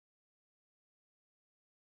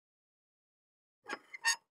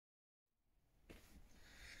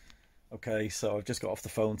Okay, so I've just got off the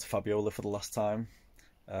phone to Fabiola for the last time.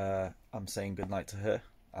 I'm saying goodnight to her.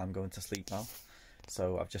 I'm going to sleep now.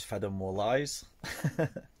 So I've just fed her more lies.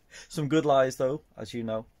 Some good lies though, as you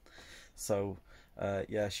know. So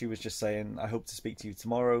yeah, she was just saying, I hope to speak to you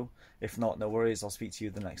tomorrow. If not, no worries, I'll speak to you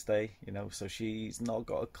the next day, you know. So she's not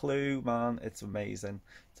got a clue, man. It's amazing.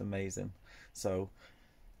 It's amazing. So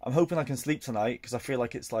I'm hoping I can sleep tonight, because I feel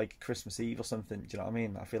like it's like Christmas Eve or something. Do you know what I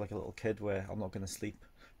mean? I feel like a little kid where I'm not going to sleep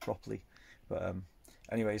properly. But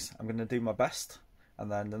anyways, I'm going to do my best.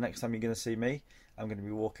 And then the next time you're going to see me, I'm going to be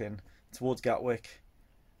walking towards Gatwick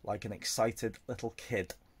like an excited little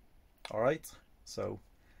kid. Alright? So,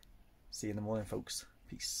 see you in the morning, folks.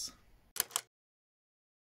 Peace.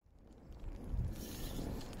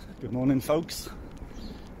 Good morning, folks.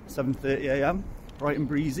 7:30 AM, bright and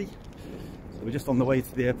breezy. So we're just on the way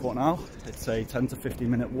to the airport now. It's a 10 to 15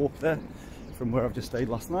 minute walk there from where I've just stayed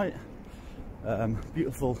last night.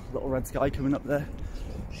 Beautiful little red sky coming up there.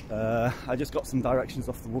 I just got some directions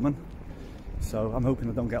off the woman, so I'm hoping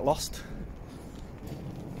I don't get lost.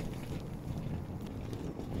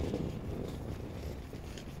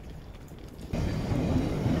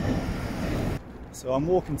 So I'm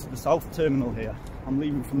walking to the south terminal here. I'm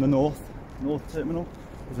leaving from the north terminal.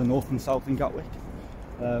 There's a north and south in Gatwick.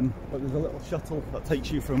 But there's a little shuttle that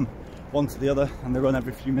takes you from one to the other, and they run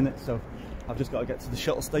every few minutes, so I've just got to get to the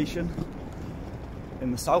shuttle station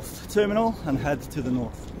in the south terminal and head to the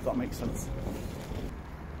north, if that makes sense.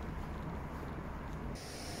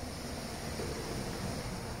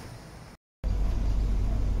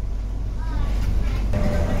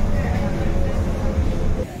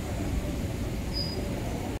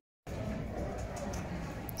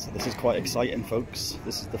 So this is quite exciting, folks.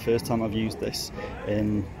 This is the first time I've used this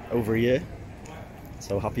in over a year,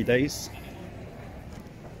 so happy days.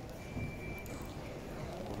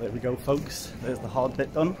 There we go, folks. There's the hard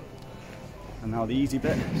bit done. And now the easy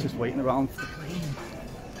bit is just waiting around for the plane.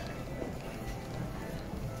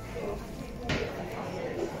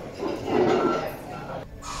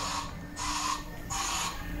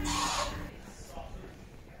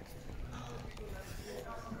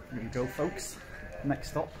 Here we go, folks. Next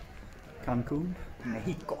stop, Cancun,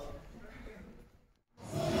 Mexico.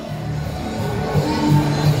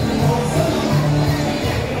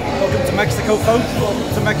 Welcome to Mexico, folks.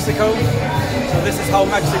 Welcome to Mexico. So this is how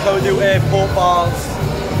Mexico do airport bars.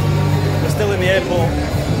 We're still in the airport.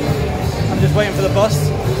 I'm just waiting for the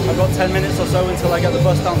bus. I've got 10 minutes or so until I get the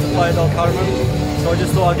bus down to Playa del Carmen. So I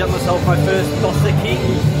just thought I'd get myself my first Dos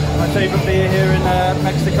Equis, my favourite beer here in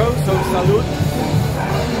Mexico. So salud.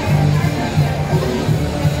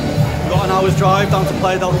 We've got an hour's drive down to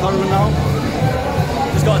Playa del Carmen now.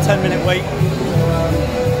 Just got a 10-minute wait.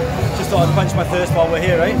 Just thought I'd quench my thirst while we're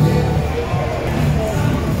here, eh?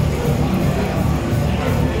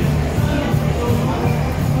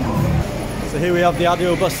 So here we have the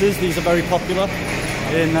Adio buses. These are very popular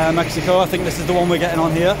in Mexico. I think this is the one we're getting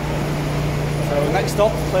on here. So next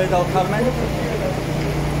stop, Playa del Carmen.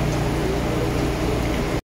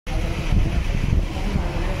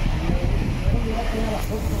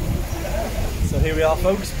 So here we are,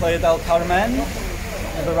 folks, Playa del Carmen.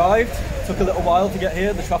 We've arrived. Took a little while to get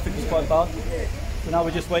here, the traffic was quite bad. So now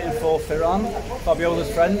we're just waiting for Ferran,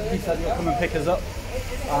 Fabiola's friend. He said he'll come and pick us up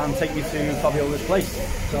and take me to Fabiola's place.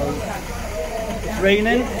 So it's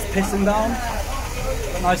raining, it's pissing down,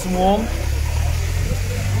 nice and warm,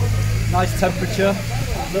 nice temperature,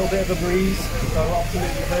 a little bit of a breeze, so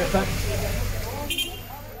absolutely perfect.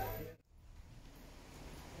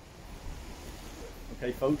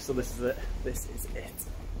 Okay, folks, so this is it. This is it.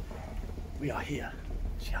 We are here.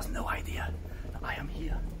 She has no idea that I am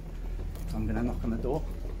here. So I'm going to knock on the door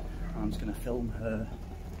and I'm just going to film her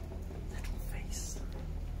little face.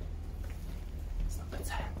 It's number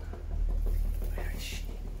 10. Where is she?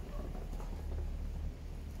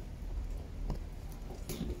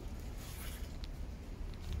 Is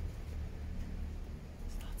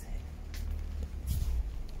that it?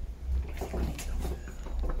 I think we need to go further.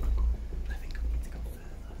 I think we need to go further.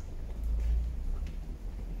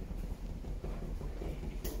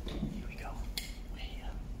 Here we go. We're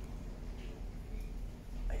here.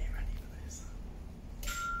 Are you ready for this?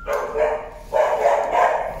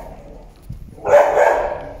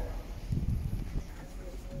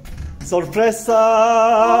 Sorpresa!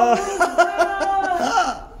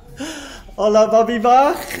 Oh, hola, Bobby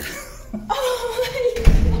Bach! Oh my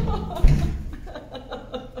god!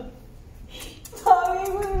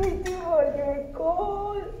 Mommy, what did we do on your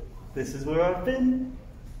call? This is where I've been.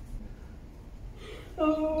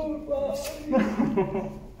 Oh,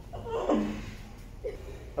 Mommy.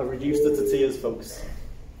 I reduced her to tears, folks.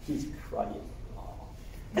 She's crying.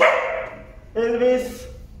 Elvis!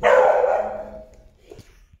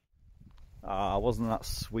 Ah, wasn't that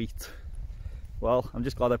sweet? Well, I'm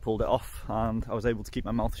just glad I pulled it off and I was able to keep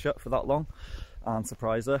my mouth shut for that long and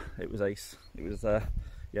surprise her. It was ace. It was, yeah,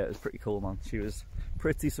 it was pretty cool, man. She was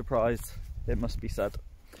pretty surprised, it must be said.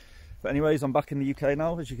 But anyways, I'm back in the UK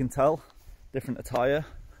now, as you can tell. Different attire,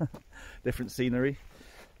 different scenery.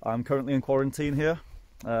 I'm currently in quarantine here.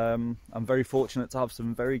 I'm very fortunate to have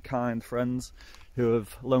some very kind friends who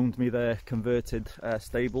have loaned me their converted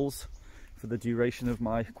stables for the duration of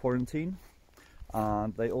my quarantine.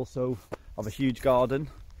 And they also have a huge garden,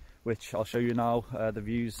 which I'll show you now, the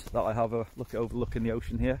views that I have overlooking the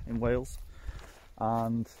ocean here in Wales.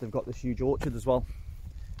 And they've got this huge orchard as well,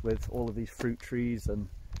 with all of these fruit trees, and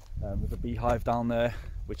there's a beehive down there,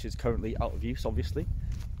 which is currently out of use, obviously.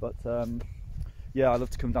 But yeah, I love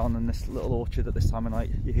to come down in this little orchard at this time of night.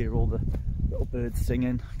 You hear all the little birds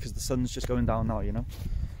singing, because the sun's just going down now, you know.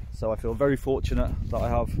 So I feel very fortunate that I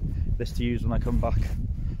have this to use when I come back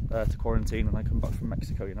to quarantine, when I come back from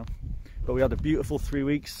Mexico, you know. But we had a beautiful 3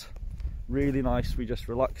 weeks, really nice. We just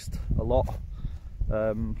relaxed a lot.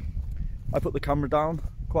 I put the camera down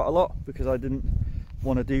quite a lot because I didn't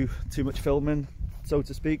want to do too much filming, so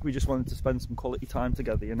to speak. We just wanted to spend some quality time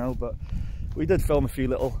together, you know. But we did film a few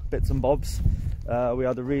little bits and bobs. We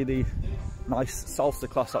had a really nice salsa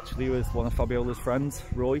class actually with one of Fabiola's friends,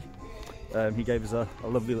 Roy. He gave us a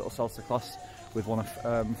lovely little salsa class with one of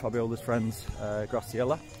Fabiola's friends,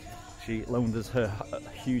 Graciela. She loaned us her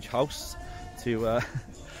huge house to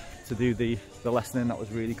do the lesson in. That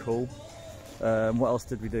was really cool. What else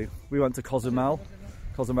did we do? We went to Cozumel.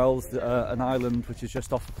 Cozumel's an island which is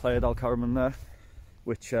just off of Playa del Carmen there,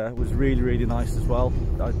 which was really nice as well.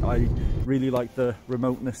 I really liked the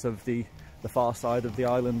remoteness of the far side of the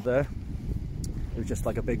island there. It was just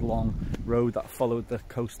like a big long road that followed the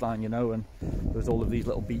coastline, you know, and there was all of these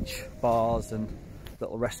little beach bars and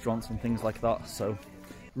little restaurants and things like that. So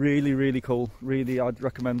really cool. Really, I'd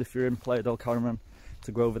recommend if you're in Playa del Carmen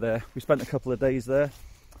to go over there. We spent a couple of days there,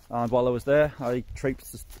 and while I was there I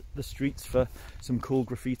traipsed the streets for some cool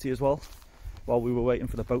graffiti as well. While we were waiting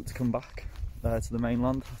for the boat to come back to the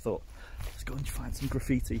mainland, I thought, let's go and find some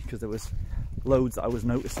graffiti, because there was loads that I was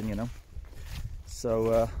noticing, you know.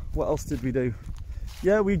 So what else did we do?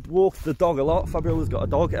 Yeah, we walked the dog a lot. Fabiola's got a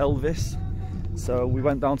dog, Elvis. So we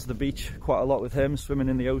went down to the beach quite a lot with him, swimming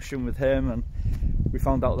in the ocean with him, and we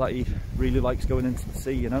found out that he really likes going into the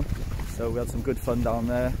sea, you know. So we had some good fun down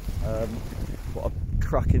there. What a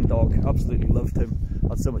cracking dog, absolutely loved him.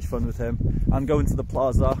 Had so much fun with him. And going to the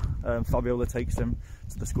plaza, Fabiola takes him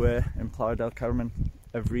to the square in Playa del Carmen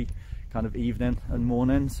every kind of evening and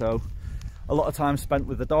morning. So a lot of time spent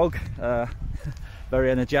with the dog. Very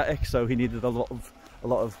energetic, so he needed a lot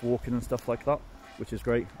of walking and stuff like that, which is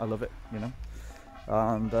great. I love it, you know.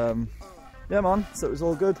 And yeah, man, so it was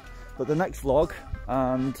all good. But the next vlog,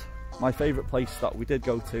 and my favourite place that we did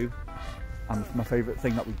go to, and my favourite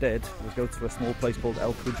thing that we did, was go to a small place called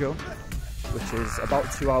El Cujo, which is about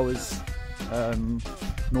 2 hours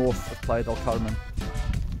north of Playa del Carmen.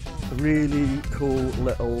 A really cool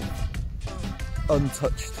little,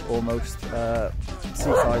 untouched almost,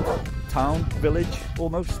 seaside town, village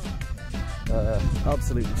almost.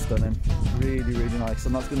 Absolutely stunning, really nice.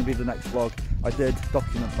 And that's going to be the next vlog. I did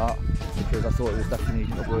document that because I thought it was definitely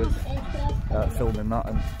worth filming that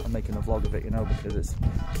and making a vlog of it, you know, because it's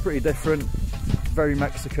pretty different, very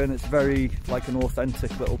Mexican. It's very like an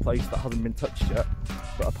authentic little place that hasn't been touched yet,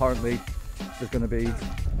 but apparently there's going to be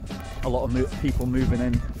a lot of people moving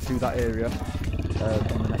in to that area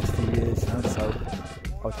in the next few years, you know. So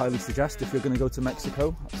I would highly suggest, if you're going to go to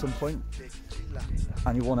Mexico at some point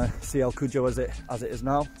and you want to see El Cujo as it is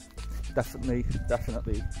now, definitely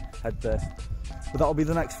head there. But that'll be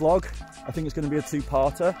the next vlog. I think it's going to be a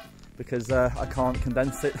two-parter because I can't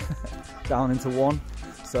condense it down into one.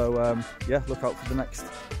 So yeah, look out for the next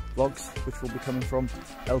vlogs, which will be coming from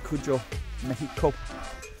El Cujo, Mexico.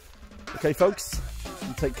 Okay folks,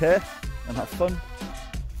 you take care and have fun.